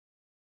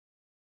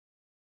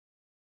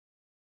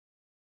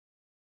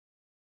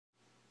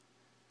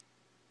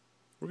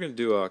We're going to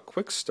do a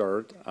quick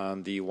start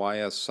on the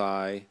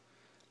YSI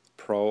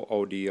Pro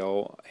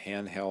ODO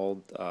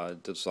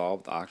handheld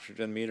dissolved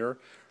oxygen meter.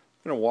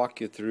 I'm going to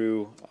walk you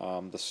through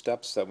the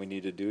steps that we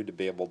need to do to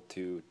be able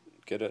to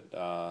get it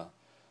out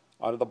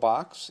of the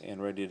box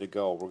and ready to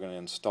go. We're going to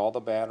install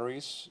the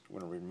batteries, we're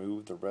going to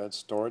remove the red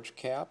storage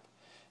cap,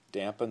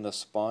 dampen the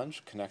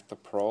sponge, connect the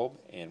probe,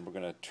 and we're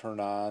going to turn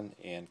on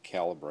and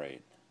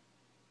calibrate.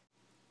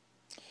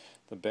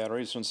 The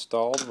batteries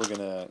installed, we're going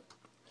to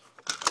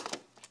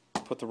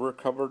put the rear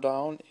cover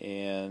down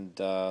and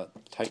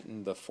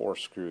tighten the 4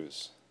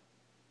 screws.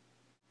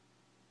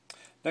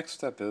 Next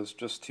step is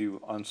just to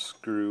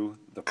unscrew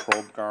the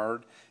probe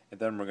guard,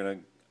 and then we're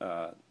going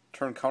to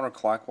turn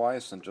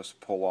counterclockwise and just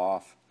pull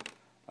off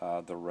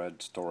the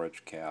red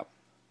storage cap.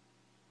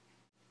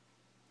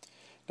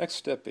 Next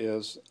step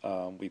is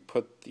we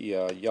put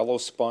the yellow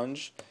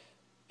sponge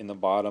in the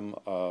bottom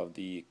of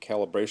the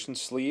calibration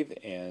sleeve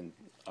and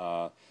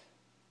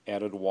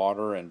added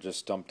water and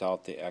just dumped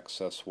out the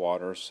excess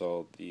water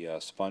so the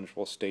sponge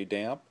will stay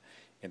damp.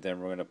 And then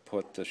we're going to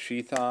put the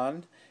sheath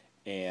on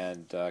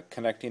and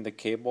connecting the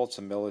cable. It's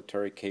a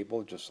military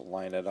cable, just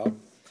line it up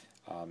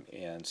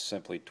and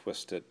simply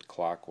twist it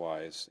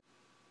clockwise.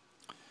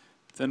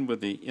 Then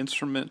with the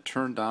instrument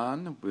turned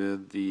on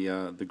with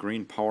the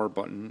green power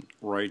button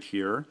right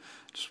here,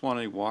 just want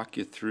to walk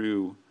you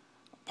through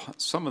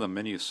some of the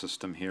menu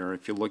system here.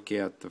 If you look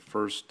at the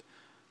first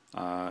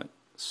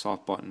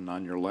soft button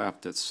on your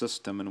left, it's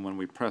system, and when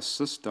we press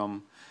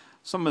system,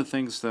 some of the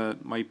things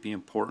that might be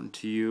important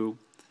to you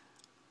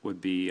would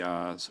be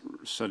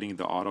setting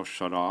the auto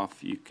shut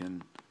off. You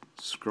can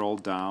scroll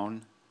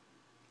down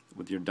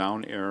with your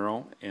down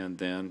arrow and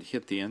then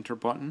hit the enter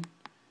button,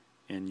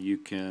 and you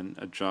can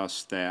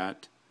adjust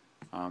that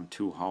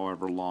to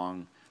however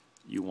long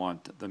you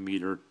want the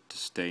meter to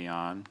stay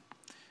on.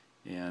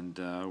 And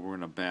we're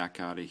going to back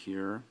out of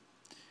here,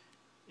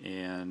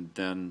 and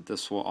then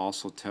this will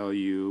also tell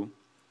you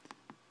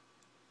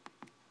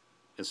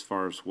as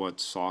far as what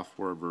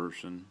software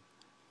version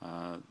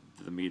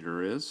the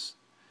meter is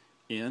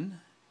in.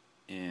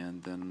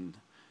 And then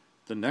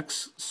the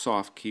next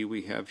soft key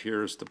we have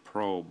here is the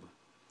probe,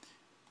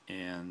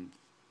 and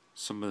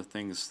some of the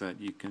things that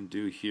you can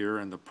do here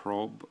in the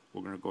probe,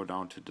 we're going to go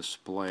down to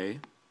display,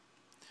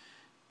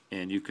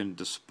 and you can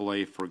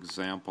display, for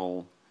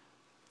example,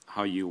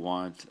 how you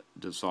want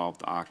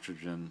dissolved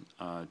oxygen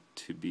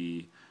to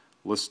be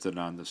listed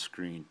on the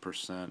screen: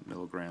 percent,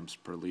 milligrams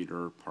per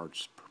liter,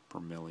 parts per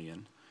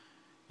million.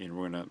 And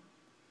we're going to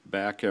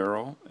back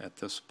arrow at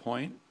this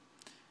point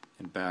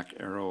and back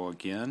arrow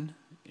again,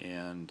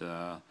 and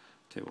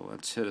okay, well,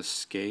 let's hit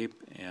escape,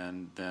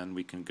 and then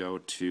we can go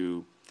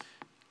to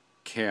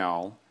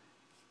cal.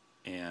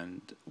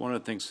 And one of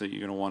the things that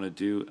you're going to want to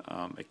do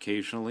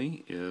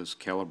occasionally is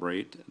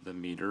calibrate the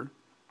meter,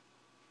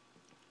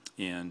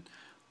 and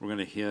we're going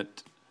to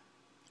hit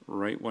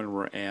right when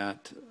we're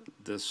at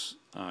this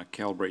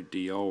calibrate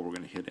DO, we're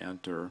going to hit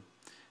enter,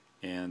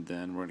 and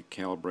then we're going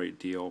to calibrate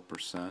DO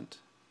percent,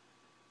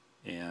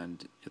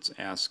 and it's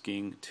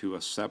asking to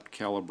accept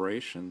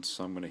calibration,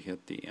 so I'm going to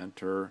hit the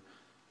enter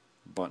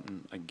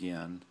button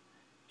again,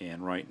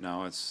 and right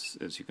now it's,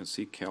 as you can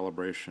see,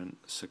 calibration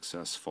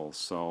successful.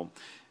 So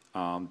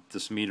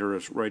this meter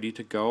is ready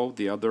to go.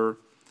 The other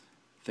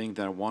thing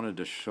that I wanted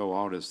to show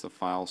out is the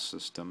file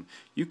system.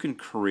 You can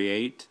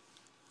create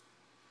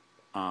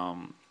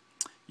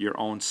your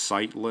own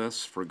site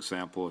list. For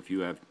example, if you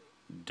have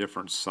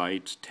different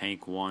sites,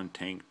 tank 1,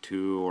 tank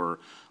 2, or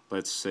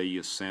let's say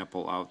you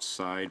sample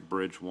outside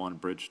bridge 1,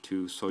 bridge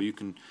 2, so you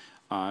can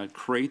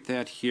create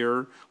that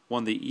here.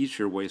 One of the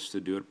easier ways to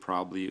do it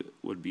probably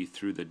would be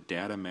through the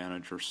data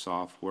manager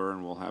software,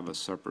 and we'll have a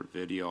separate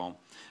video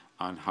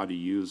on how to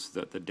use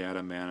the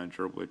data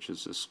manager, which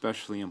is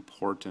especially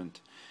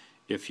important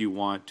if you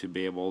want to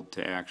be able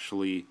to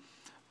actually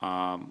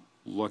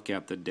look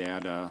at the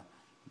data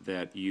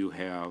that you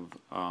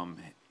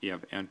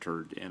have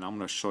entered. And I'm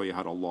going to show you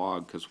how to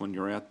log, because when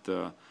you're at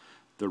the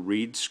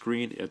read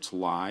screen, it's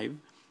live,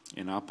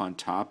 and up on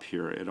top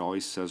here it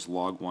always says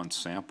log 1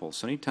 sample.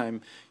 So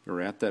anytime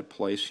you're at that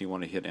place, you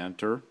want to hit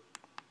enter,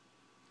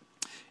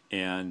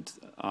 and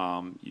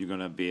you're going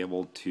to be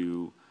able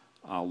to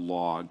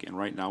log. And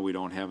right now we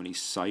don't have any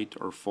site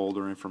or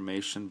folder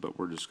information, but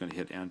we're just going to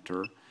hit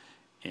enter,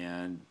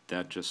 and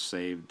that just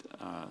saved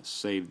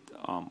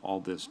all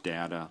this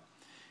data.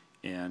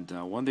 And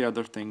one of the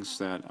other things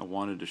that I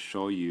wanted to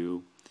show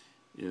you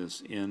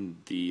is in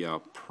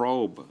the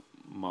probe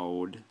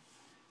mode,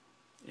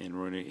 and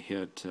we're going to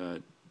hit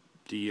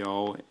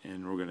DO,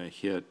 and we're going to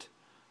hit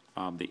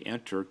the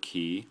enter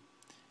key,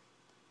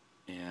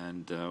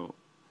 and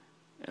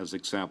as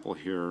example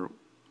here,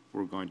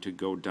 we're going to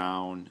go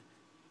down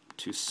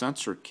to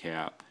sensor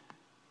cap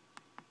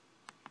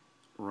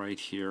right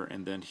here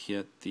and then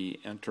hit the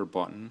enter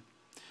button,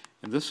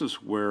 and this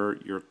is where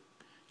your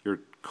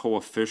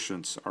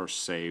coefficients are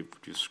saved.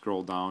 You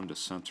scroll down to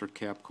sensor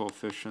cap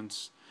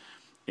coefficients,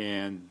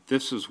 and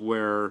this is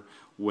where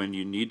when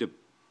you need to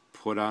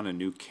put on a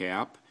new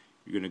cap,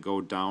 you're going to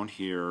go down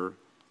here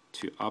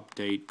to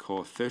update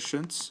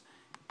coefficients,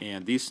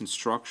 and these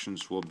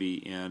instructions will be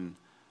in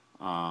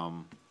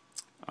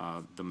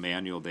the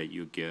manual that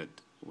you get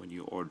when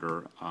you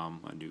order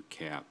a new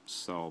cap.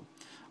 So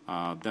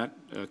that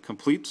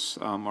completes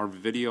our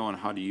video on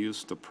how to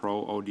use the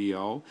Pro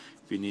ODO.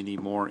 If you need any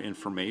more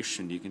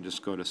information, you can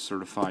just go to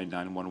Certified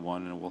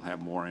 911 and we'll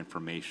have more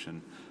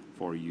information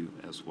for you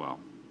as well.